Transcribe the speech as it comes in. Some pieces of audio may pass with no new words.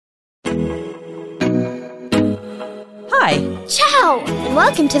Ciao, and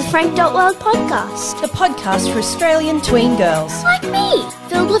welcome to the Frank.World podcast. The podcast for Australian tween girls. Like me,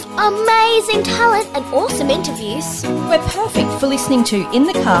 filled with amazing talent and awesome interviews. We're perfect for listening to in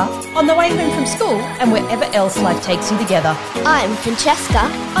the car, on the way home from school, and wherever else life takes you together. I'm Francesca.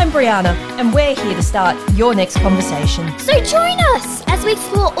 I'm Brianna, and we're here to start your next conversation. So join us as we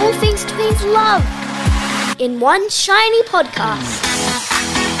explore all things tweens love in one shiny podcast.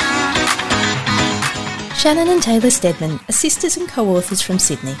 Shannon and Taylor Stedman are sisters and co-authors from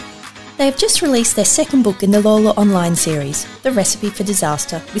Sydney. They have just released their second book in the Lola online series, The Recipe for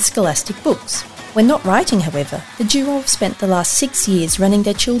Disaster, with Scholastic Books. When not writing, however, the duo have spent the last 6 years running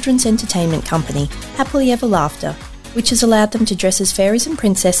their children's entertainment company, Happily Ever Laughter, which has allowed them to dress as fairies and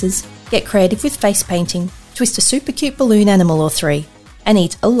princesses, get creative with face painting, twist a super cute balloon animal or three, and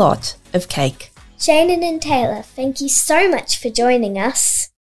eat a lot of cake. Shannon and Taylor, thank you so much for joining us.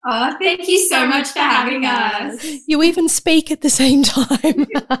 Oh, thank you so much for having us. You even speak at the same time. We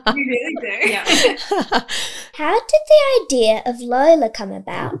really do. Yeah. How did the idea of Lola come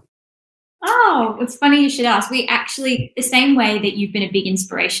about? Oh, it's funny you should ask. We actually, the same way that you've been a big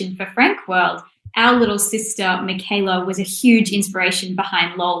inspiration for Frank World, our little sister, Michaela, was a huge inspiration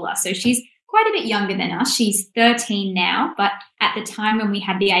behind Lola. So she's quite a bit younger than us. She's 13 now, but at the time when we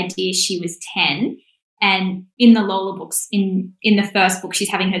had the idea, she was 10. And in the Lola books, in the first book, she's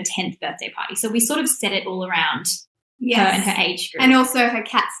having her 10th birthday party. So we sort of set it all around her and her age group. And also her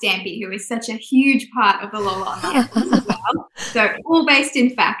cat Stampy, who is such a huge part of the Lola online as well. So all based in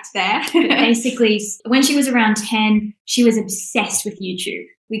fact there. Basically, when she was around 10, she was obsessed with YouTube.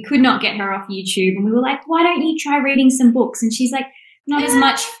 We could not get her off YouTube. And we were like, why don't you try reading some books? And she's like, not as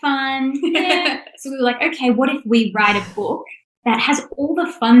much fun. Yeah. So we were like, okay, what if we write a book that has all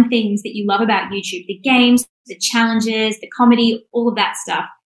the fun things that you love about YouTube, the games, the challenges, the comedy, all of that stuff,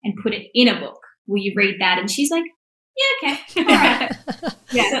 and put it in a book. Will you read that? And she's like, yeah, okay. All right.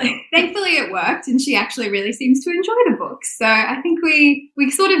 Yeah. Thankfully it worked, and she actually really seems to enjoy the book. So I think we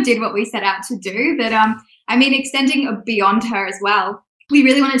sort of did what we set out to do. But, extending beyond her as well, we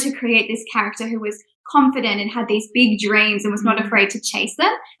really wanted to create this character who was confident and had these big dreams and was not afraid to chase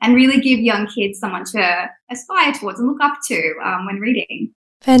them, and really give young kids someone to aspire towards and look up to when reading.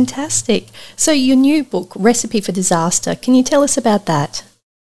 Fantastic. So your new book, Recipe for Disaster, can you tell us about that?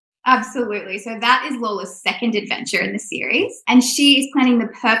 Absolutely. So that is Lola's second adventure in the series, and she is planning the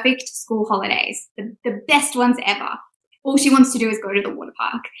perfect school holidays, the best ones ever. All she wants to do is go to the water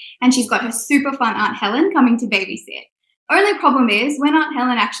park, and she's got her super fun Aunt Helen coming to babysit. Only problem is when Aunt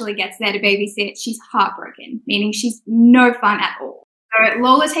Helen actually gets there to babysit, she's heartbroken, meaning she's no fun at all. So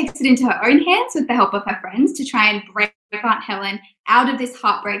Lola takes it into her own hands with the help of her friends to try and break Aunt Helen out of this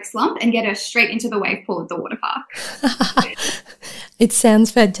heartbreak slump and get her straight into the wave pool at the water park. It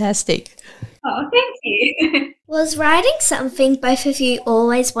sounds fantastic. Oh, thank you. Was writing something both of you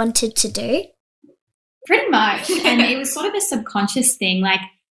always wanted to do? Pretty much. And it was sort of a subconscious thing. Like,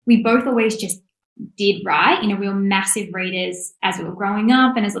 we both always just did write. We were massive readers as we were growing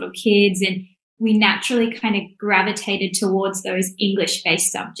up and as little kids, and we naturally kind of gravitated towards those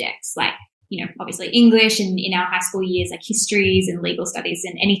English-based subjects, like, obviously English, and in our high school years, like histories and legal studies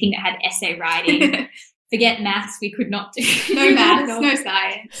and anything that had essay writing. Forget maths, we could not do. No maths, no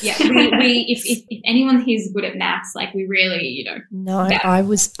science. Yeah, if anyone here is good at maths, like we really, No, I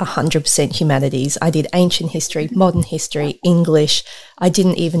was 100% humanities. I did ancient history, modern history, English. I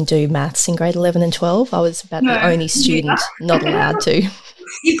didn't even do maths in grade 11 and 12. I was about the only student not allowed to.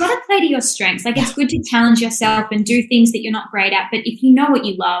 You've got to play to your strengths. Like, it's good to challenge yourself and do things that you're not great at, but if you know what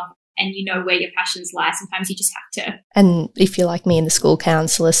you love and you know where your passions lie, sometimes you just have to. And if you're like me, and the school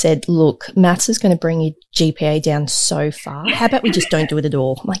counsellor said, look, maths is going to bring your GPA down so far. How about we just don't do it at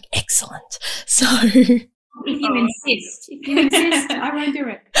all? I'm like, excellent. So if you insist, I won't do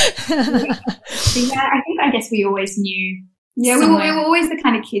it. So yeah, I guess we always knew. Yeah, we were always the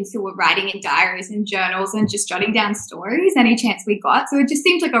kind of kids who were writing in diaries and journals and just jotting down stories any chance we got. So it just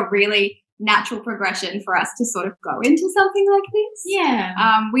seemed like a really natural progression for us to sort of go into something like this.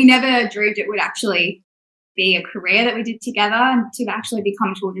 Yeah. We never dreamed it would actually be a career that we did together and to actually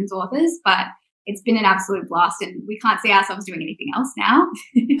become children's authors, but it's been an absolute blast, and we can't see ourselves doing anything else now.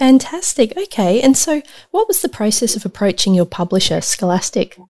 Fantastic. Okay. And so what was the process of approaching your publisher,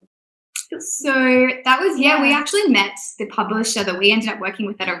 Scholastic? So that was, we actually met the publisher that we ended up working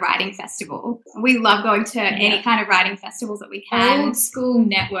with at a writing festival. We love going to any kind of writing festivals that we can. Old school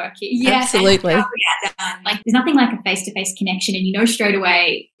networking. Yes, absolutely. Like, there's nothing like a face-to-face connection, and you know straight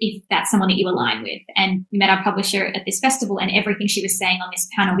away if that's someone that you align with. And we met our publisher at this festival, and everything she was saying on this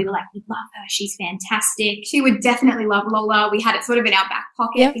panel, we were like, we love her. She's fantastic. She would definitely love Lola. We had it sort of in our back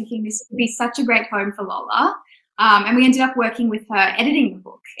pocket thinking this would be such a great home for Lola. And we ended up working with her editing the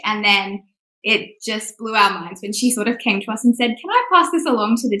book. And then it just blew our minds when she sort of came to us and said, can I pass this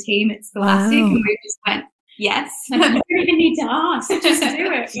along to the team at Scholastic? Wow. And we just went, yes. You don't even need to ask. Just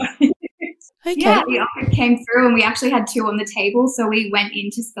do it. Okay. Yeah, the offer came through and we actually had 2 on the table. So we went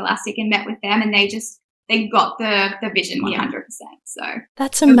into Scholastic and met with them, and they got the vision 100%. So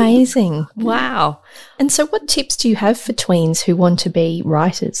That's amazing. Wow. And so what tips do you have for tweens who want to be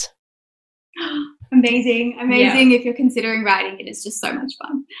writers? amazing. If you're considering writing, it is just so much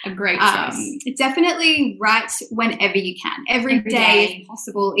fun. A great choice. Definitely write whenever you can, every day if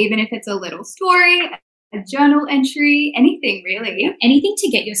possible, even if it's a little story, a journal entry, anything really. Yeah, anything to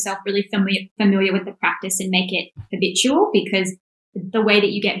get yourself really familiar with the practice and make it habitual, because the way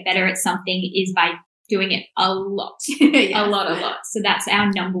that you get better at something is by doing it a lot, a lot. So that's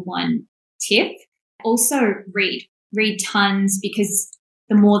our number one tip. Also read tons, because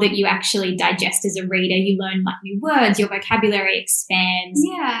the more that you actually digest as a reader, you learn like new words, your vocabulary expands.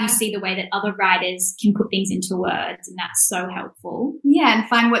 Yeah. You see the way that other writers can put things into words, and that's so helpful. Yeah, and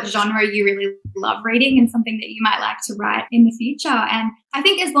find what genre you really love reading and something that you might like to write in the future. And I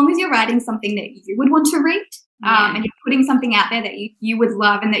think as long as you're writing something that you would want to read, and you're putting something out there that you would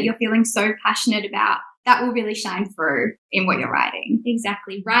love and that you're feeling so passionate about, that will really shine through in what you're writing.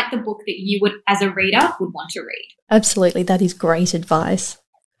 Exactly. Write the book that you would, as a reader, would want to read. Absolutely. That is great advice.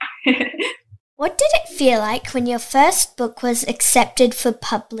 What did it feel like when your first book was accepted for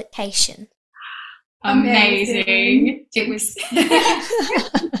publication? Amazing. It was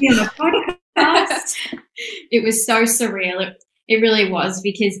on a podcast. It was so surreal. It really was,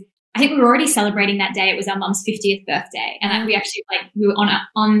 because I think we were already celebrating that day. It was our mum's 50th birthday, and we actually we were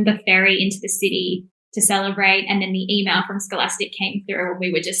on the ferry into the city to celebrate, and then the email from Scholastic came through, and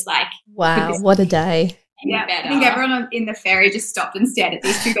we were just like, wow, what a day. Yeah, I think everyone in the ferry just stopped and stared at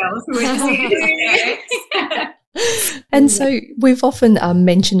these 2 girls who were just And so we've often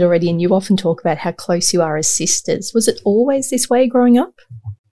mentioned already, and you often talk about how close you are as sisters. Was it always this way growing up?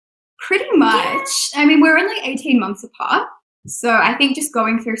 Pretty much. I mean, we're only 18 months apart. So I think just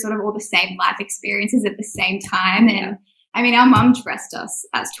going through sort of all the same life experiences at the same time. And I mean, our mum dressed us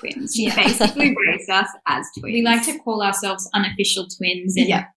as twins. She basically raised us as twins. We like to call ourselves unofficial twins.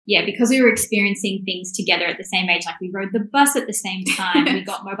 And because we were experiencing things together at the same age, like we rode the bus at the same time, we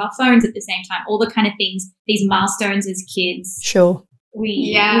got mobile phones at the same time, all the kind of things, these milestones as kids. Sure.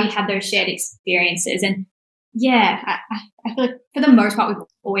 We had those shared experiences. And I feel like for the most part we've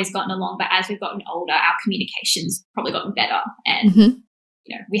always gotten along, but as we've gotten older, our communication's probably gotten better, and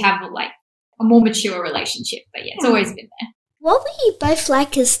we have like a more mature relationship. But it's always been there. What were you both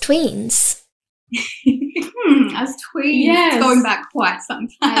like as tweens? As tweens, going back quite some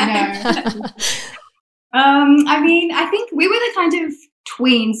time. I know. I mean, I think we were the kind of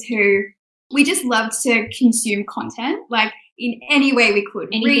tweens who we just loved to consume content, like in any way we could.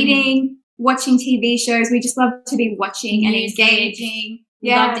 Reading, watching TV shows. We just loved to be watching and engaging. We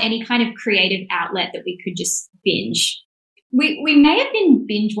loved any kind of creative outlet that we could just binge. We may have been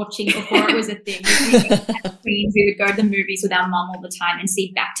binge watching before it was a thing. We would go to the movies with our mum all the time and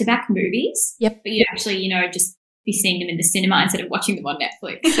see back-to-back movies. Yep. But you'd actually, just be seeing them in the cinema instead of watching them on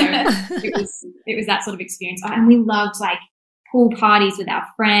Netflix. So it was that sort of experience. And we loved like pool parties with our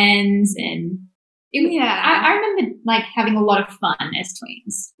friends, and I remember like having a lot of fun as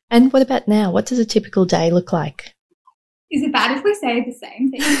tweens. And what about now? What does a typical day look like? Is it bad if we say the same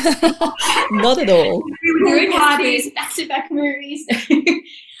thing? Not at all. Pool parties, back-to-back movies.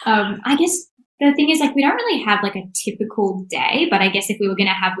 I guess the thing is, like, we don't really have like a typical day, but I guess if we were going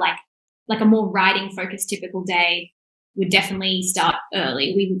to have like a more writing-focused typical day, we'd definitely start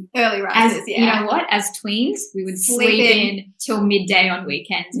early. Early risers, You know what? As tweens, we would sleep in till midday on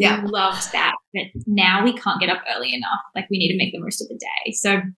weekends. Yeah. We loved that. But now we can't get up early enough. Like, we need to make the most of the day.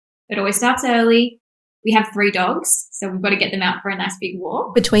 So it always starts early. We have 3 dogs, so we've got to get them out for a nice big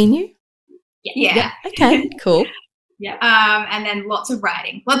walk. Between you? Yeah. Okay, cool. Yeah. And then lots of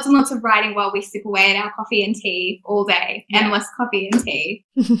writing. Lots and lots of writing while we sip away at our coffee and tea all day. Endless coffee and tea.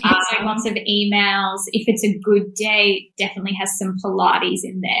 So lots of emails. If it's a good day, definitely has some Pilates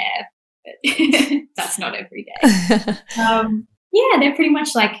in there. But that's not every day. They're pretty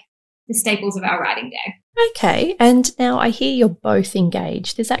much like the staples of our writing day. Okay, and now I hear you're both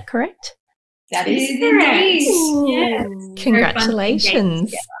engaged. Is that correct? That is correct. Yes.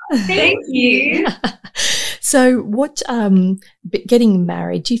 Congratulations. Thank you. So what, getting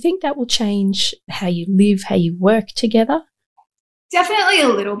married, do you think that will change how you live, how you work together? Definitely a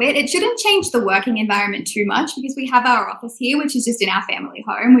little bit. It shouldn't change the working environment too much, because we have our office here, which is just in our family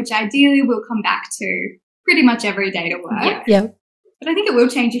home, which ideally we'll come back to pretty much every day to work. Yeah. But I think it will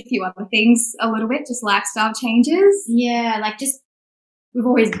change a few other things a little bit, just lifestyle changes. Yeah, like just we've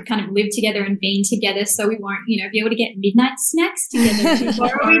always kind of lived together and been together, so we won't, you know, be able to get midnight snacks together.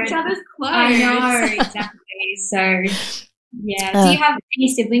 Borrow each other's clothes. I know, exactly. So, yeah. Do you have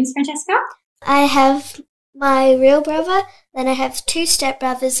any siblings, Francesca? I have my real brother, then I have 2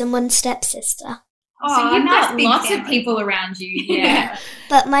 stepbrothers and 1 stepsister. Oh, so you've nice got big lots family. of people around you. Yeah.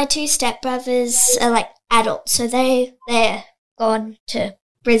 But my 2 stepbrothers are like adults, so they're gone to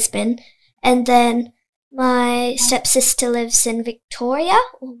Brisbane. And then my stepsister lives in Victoria.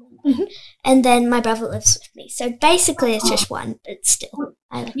 And then my brother lives with me. So basically it's just one, but still.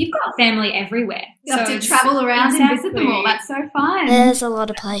 You've got family everywhere. You have to travel around and visit them all. That's so fun. There's a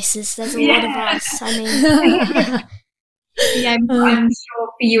lot of places. There's a lot of us. I mean, Yeah, I'm sure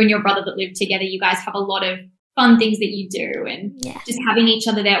for you and your brother that live together, you guys have a lot of fun things that you do, and just having each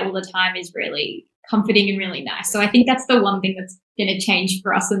other there all the time is really comforting and really nice. So I think that's the one thing that's going to change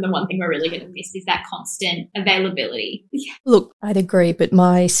for us, and the one thing we're really going to miss is that constant availability. Look, I'd agree, but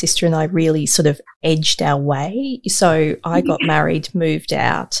my sister and I really sort of edged our way. So I got married, moved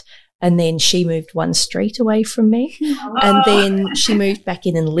out, and then she moved 1 street away from me. And then she moved back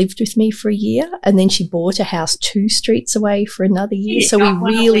in and lived with me for a year. And then she bought a house 2 streets away for another year. So we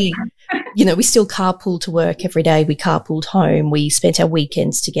really, you know, we still carpooled to work every day. We carpooled home. We spent our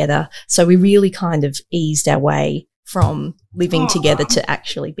weekends together. So we really kind of eased our way from living together to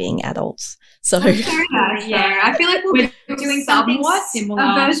actually being adults. So yeah, I feel like we're doing something somewhat similar.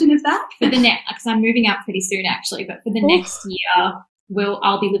 a version of that. For the next, because I'm moving out pretty soon actually, but for the next year,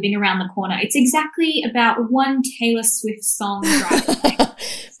 I'll be living around the corner. It's exactly about 1 Taylor Swift song drive.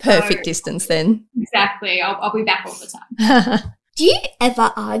 perfect distance then. Exactly. I'll be back all the time. do you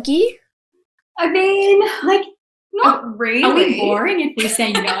ever argue? I mean, like, not really. Are we boring if we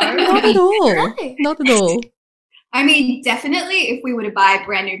say no? Not at all. No. Not at all. I mean, definitely if we were to buy a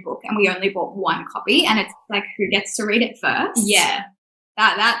brand new book and we only bought 1 copy and it's like who gets to read it first. Yeah.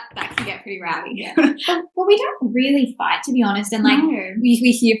 That can get pretty rowdy. Yeah. Well, we don't really fight, to be honest. And like we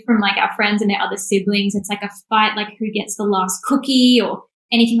hear from like our friends and their other siblings, it's like a fight, like who gets the last cookie or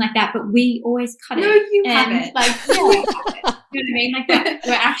anything like that. But we always cut it. No, you and, haven't. Like, yeah, you know what I mean? Like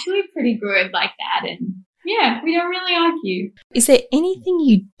we're actually pretty good like that. And yeah, we don't really argue. Is there anything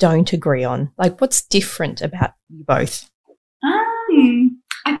you don't agree on? Like what's different about you both?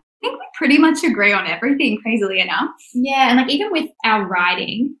 I think we pretty much agree on everything, crazily enough. Yeah, and like even with our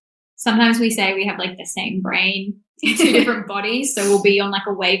writing, sometimes we say we have like the same brain in 2 different bodies, so we'll be on like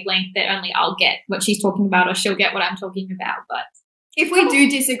a wavelength that only I'll get what she's talking about or she'll get what I'm talking about. But if we do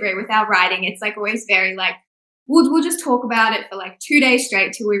disagree with our writing, it's like always very like we'll just talk about it for like 2 days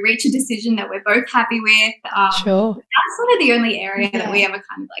straight till we reach a decision that we're both happy with. Sure. That's sort of the only area that we ever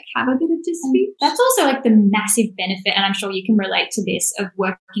kind of like have a bit of dispute. That's also like the massive benefit, and I'm sure you can relate to this, of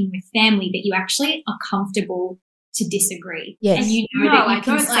working with family, that you actually are comfortable to disagree. Yes. And you know that you I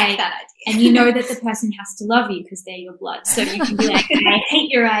can don't say like that idea. and you know that the person has to love you because they're your blood. So you can be like, I hate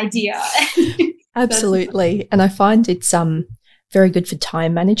your idea. Absolutely. And I find it's very good for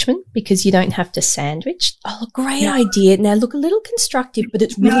time management because you don't have to sandwich. Oh, great idea. Now look a little constructive, but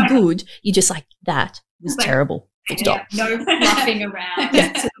it's really good. You're just like, that was terrible. Stop. No fluffing around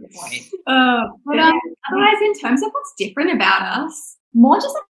to the point. But otherwise, in terms of what's different about us, More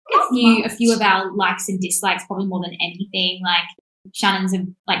just like a few of our likes and dislikes, probably more than anything. Like Shannon's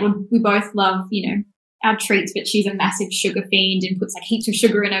we both love, you know, our treats, but she's a massive sugar fiend and puts like heaps of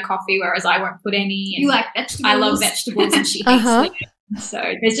sugar in her coffee, whereas I won't put any. you like vegetables. I love vegetables and she hates them. So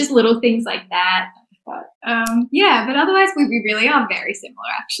there's just little things like that. But but otherwise we really are very similar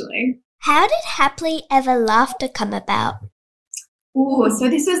actually. How did Happily Ever Laughter come about? Oh, so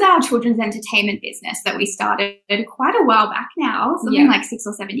this was our children's entertainment business that we started quite a while back now, something like 6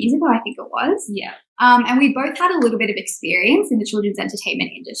 or 7 years ago, I think it was. Yeah. And we both had a little bit of experience in the children's entertainment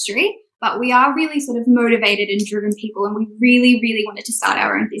industry, but we are really sort of motivated and driven people, and we really, really wanted to start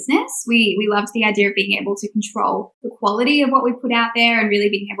our own business. We loved the idea of being able to control the quality of what we put out there and really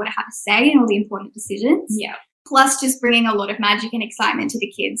being able to have a say in all the important decisions. Yeah. Plus just bringing a lot of magic and excitement to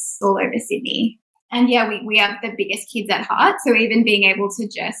the kids all over Sydney. And yeah, we have the biggest kids at heart. So even being able to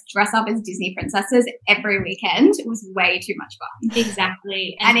just dress up as Disney princesses every weekend was way too much fun.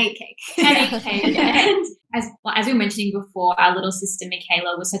 Exactly. And eat cake. And eat cake. And as we were mentioning before, our little sister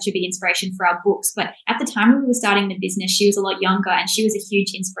Michaela was such a big inspiration for our books. But at the time when we were starting the business, she was a lot younger and she was a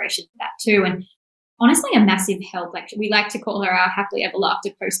huge inspiration for that too. And honestly, a massive help. Like we like to call her our Happily Ever Laughter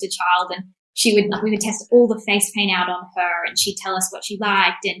poster child. And we would test all the face paint out on her and she'd tell us what she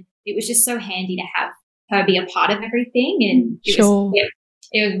liked. And it was just so handy to have her be a part of everything. And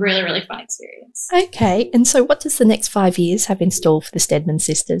it was really, really fun experience. Okay, and so what does the next 5 years have in store for the Stedman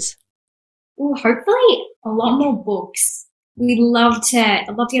Sisters? Well, hopefully a lot more books. I'd love to get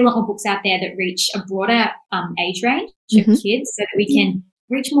a lot more books out there that reach a broader age range of kids, so that we can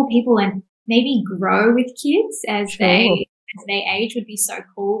reach more people and maybe grow with kids as they age would be so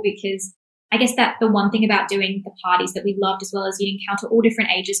cool, because I guess that the one thing about doing the parties that we loved as well is you encounter all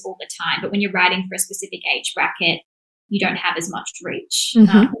different ages all the time, but when you're writing for a specific age bracket, you don't have as much reach.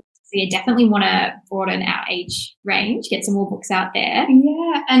 So you definitely want to broaden our age range, get some more books out there.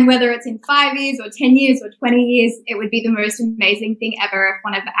 Yeah, and whether it's in 5 years or 10 years or 20 years, it would be the most amazing thing ever if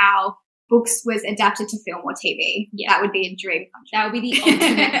one of our books was adapted to film or TV. Yeah. That would be a dream come true. That would be the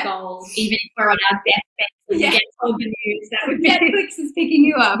ultimate goal, even if we're on our deathbed. We get told the news. That would be Netflix is picking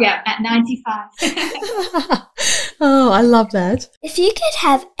you up. Yeah, at 95. Oh, I love that. If you could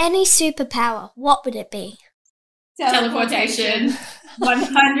have any superpower, what would it be? Teleportation.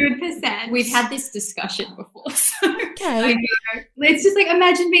 100%. We've had this discussion before. So. Okay. I know. It's just like,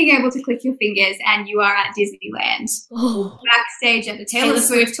 imagine being able to click your fingers and you are at Disneyland, backstage at a Taylor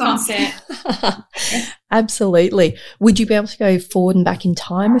Swift concert. Absolutely. Would you be able to go forward and back in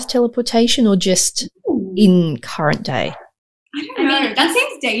time with teleportation, or just in current day? I don't know. That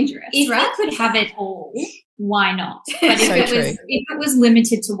seems dangerous, If right? we could have it all, why not? But So if true. it was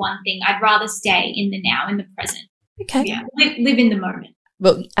limited to one thing, I'd rather stay in the now, in the present. Okay. Yeah, live in the moment.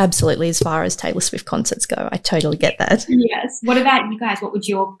 Well, absolutely. As far as Taylor Swift concerts go, I totally get that. Yes. What about you guys? What would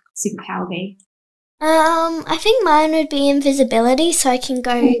your superpower be? I think mine would be invisibility, so I can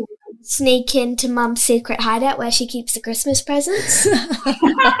go sneak into Mum's secret hideout where she keeps the Christmas presents,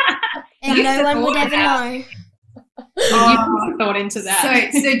 and no one would ever know. You thought into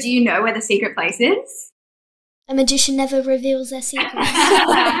that. So do you know where the secret place is? A magician never reveals their secrets.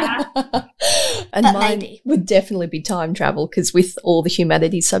 And But mine maybe. would definitely be time travel, because with all the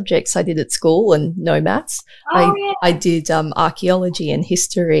humanities subjects I did at school and no maths, I did archaeology and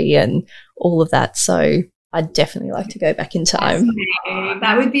history and all of that. So I'd definitely like to go back in time.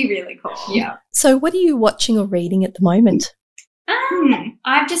 That would be really cool. Yeah. So what are you watching or reading at the moment?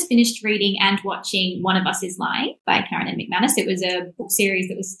 I've just finished reading and watching One of Us is Lying by Karen and McManus. It was a book series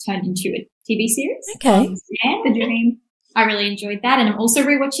that was turned into a TV series. Okay. The dream. I really enjoyed that. And I'm also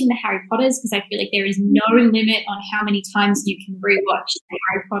rewatching the Harry Potters, because I feel like there is no limit on how many times you can rewatch the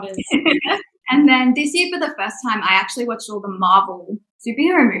Harry Potters. And then this year, for the first time, I actually watched all the Marvel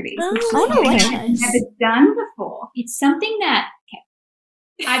superhero movies. Which I don't watch I've those. never done before. It's something that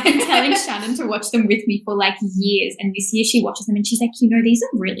I've been telling Shannon to watch them with me for like years. And this year she watches them and she's like, these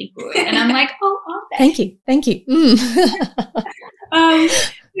are really good. And I'm like, oh, are they? Thank you. Thank you.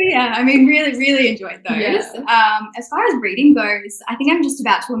 Yeah, I mean, really, really enjoyed those. Yeah. As far as reading goes, I think I'm just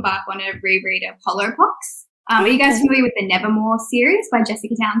about to embark on a reread of Hollow Pox. Are you guys familiar with the Nevermore series by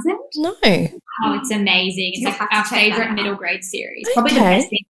Jessica Townsend? No. Oh, it's amazing. It's You like have to our check that favorite out. middle grade series. Probably the Okay. best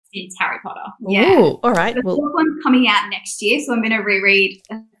thing since Harry Potter. Yeah. Ooh, all right. The Well, fourth one's coming out next year, so I'm going to reread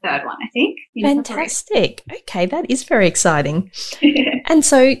the third one, I think. in preparation. fantastic. Okay, that is very exciting. And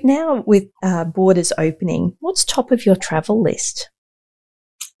so now with borders opening, what's top of your travel list?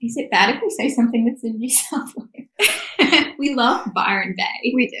 Is it bad if we say something that's in New South Wales? We love Byron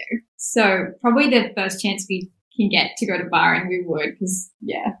Bay. We do. So probably the first chance we can get to go to Byron, we would, because,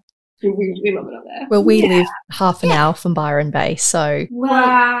 we love it up there. Well, we live half an hour from Byron Bay, so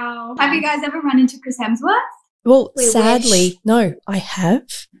Wow. Have you guys ever run into Chris Hemsworth? well, We sadly, wish. no, I have.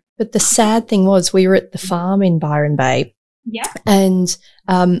 But the sad thing was we were at the farm in Byron Bay, Yeah. and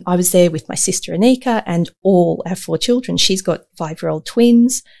I was there with my sister Anika and all our 4 children. She's got 5-year-old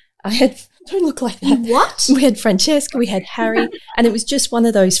twins. Don't look like that. What? We had Francesca, we had Harry, and it was just one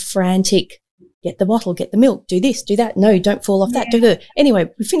of those frantic, get the bottle, get the milk, do this, do that. No, don't fall off that. Do that. Anyway,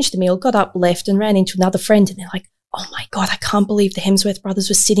 we finished the meal, got up, left, and ran into another friend, and they're like, oh my God, I can't believe the Hemsworth brothers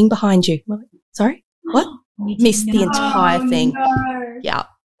were sitting behind you. We're like, sorry? What? Missed the entire thing. No. Yeah.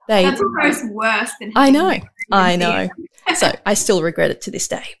 That's almost worse than I know. having I know. So I still regret it to this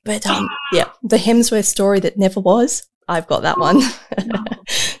day. But yeah, the Hemsworth story that never was, I've got that one.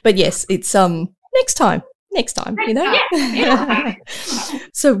 But yes, it's next time, you know. Yeah.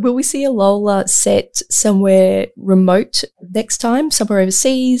 So will we see a Lola set somewhere remote next time, somewhere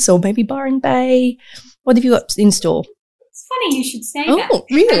overseas, or maybe Byron Bay? What have you got in store? It's funny you should say that. Oh,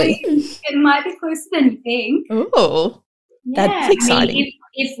 really? It might be closer than you think. Oh, that's exciting. I mean,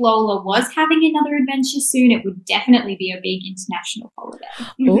 if Lola was having another adventure soon, it would definitely be a big international holiday.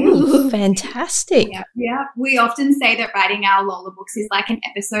 oh, fantastic. Yeah. We often say that writing our Lola books is like an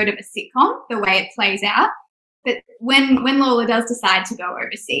episode of a sitcom, the way it plays out. But when Lola does decide to go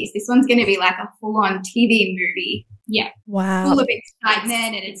overseas, this one's going to be like a full-on TV movie Yeah. Wow. full of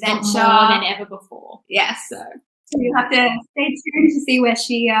excitement and It's got adventure. more than ever before. Yes. So you'll have to stay tuned to see where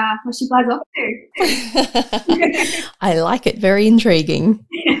she flies off to. I like it. Very intriguing.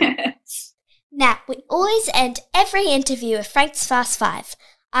 Now, we always end every interview with Frank's Fast Five.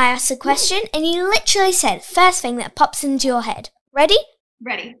 I ask a question and you literally say the first thing that pops into your head. Ready?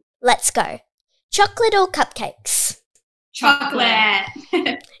 Ready. Let's go. Chocolate or cupcakes? Chocolate.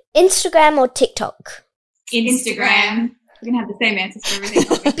 Instagram or TikTok? Instagram. We're going to have the same answers for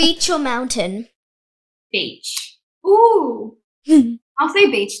everything. Beach or mountain? Beach. Ooh. I'll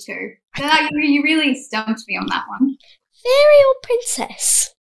say beach too. You really stumped me on that one. Fairy or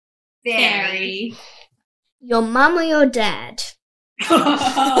princess? Fairy. Your mum or your dad?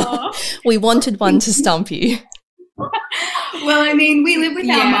 We wanted one to stump you. Well, I mean, we live with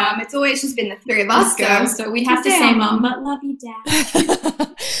our mum. It's always just been the three of us, so we have to say mum, but love you,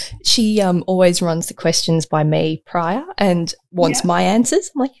 dad. She always runs the questions by me prior and wants my answers.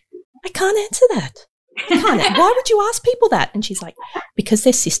 I'm like, I can't answer that. I can't. Why would you ask people that? And she's like, because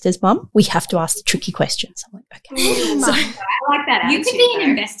they're sisters, Mum. We have to ask the tricky questions. I'm like, okay. So, I like that attitude. You could be an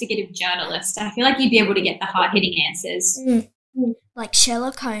investigative journalist. I feel like you'd be able to get the hard-hitting answers. Like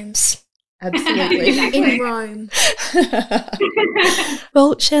Sherlock Holmes. absolutely. In Rome.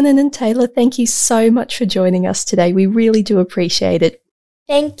 Well, Shannon and Taylor, thank you so much for joining us today. We really do appreciate it.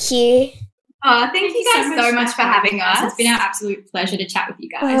 Thank you. Oh, thank you guys so much for having us. It's been our absolute pleasure to chat with you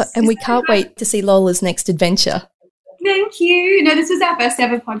guys. And we can't wait to see Lola's next adventure. Thank you. No, this was our first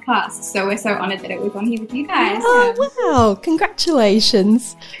ever podcast, so we're so honoured that it was on here with you guys. Oh, wow.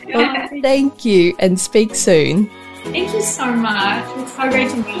 Congratulations. Well, thank you and speak soon. Thank you so much. It's so great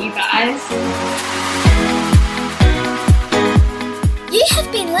to meet you guys. You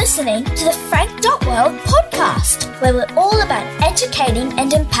have been listening to the Frank.World podcast, where we're all about educating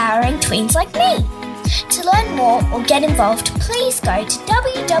and empowering tweens like me. To learn more or get involved, please go to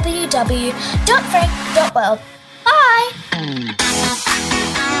www.frank.world. Bye!